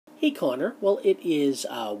Hey Connor, well it is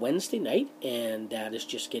Wednesday night and Dad is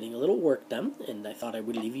just getting a little work done and I thought I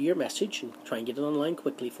would leave you your message and try and get it online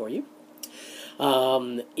quickly for you.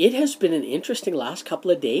 It has been an interesting last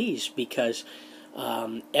couple of days because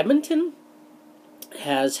Edmonton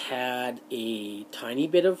has had a tiny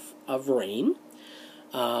bit of rain.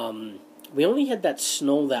 We only had that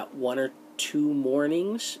snow that one or two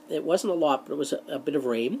mornings. It wasn't a lot, but it was a bit of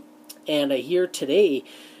rain. And I hear today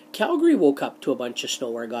Calgary woke up to a bunch of snow,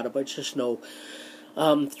 or got a bunch of snow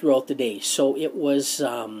throughout the day. So it was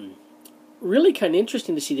really kind of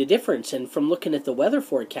interesting to see the difference. And from looking at the weather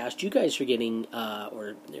forecast, you guys are getting,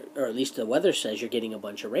 or at least the weather says you're getting a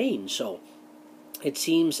bunch of rain. So it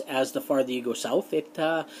seems as the farther you go south, it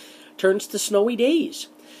turns to snowy days.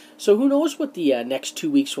 So who knows what the next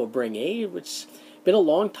 2 weeks will bring, eh? It's been a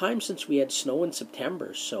long time since we had snow in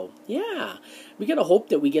September. So, yeah, we got to hope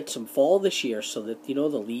that we get some fall this year so that, the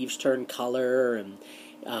leaves turn color. And,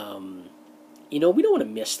 we don't want to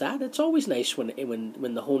miss that. It's always nice when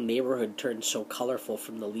the whole neighborhood turns so colorful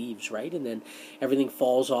from the leaves, right? And then everything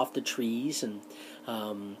falls off the trees. And,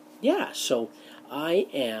 so I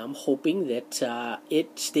am hoping that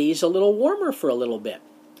it stays a little warmer for a little bit.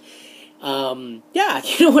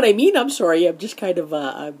 You know what I mean? I'm sorry. I'm just kind of,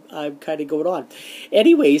 I'm kind of going on.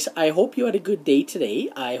 Anyways, I hope you had a good day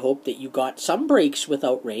today. I hope that you got some breaks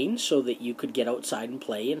without rain so that you could get outside and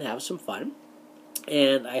play and have some fun.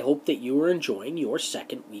 And I hope that you are enjoying your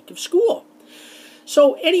second week of school.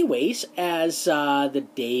 So anyways, as the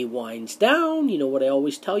day winds down, you know what I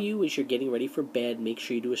always tell you is you're getting ready for bed. Make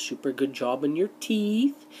sure you do a super good job on your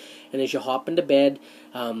teeth. And as you hop into bed,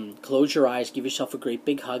 close your eyes, give yourself a great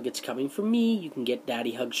big hug. It's coming from me. You can get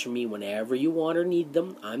daddy hugs from me whenever you want or need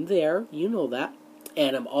them. I'm there. You know that.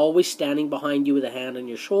 And I'm always standing behind you with a hand on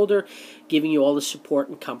your shoulder, giving you all the support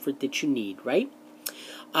and comfort that you need, right?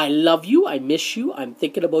 I love you. I miss you. I'm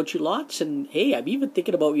thinking about you lots. And, hey, I'm even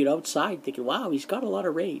thinking about you outside, thinking, wow, he's got a lot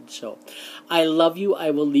of rain. So I love you.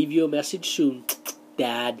 I will leave you a message soon.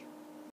 Dad.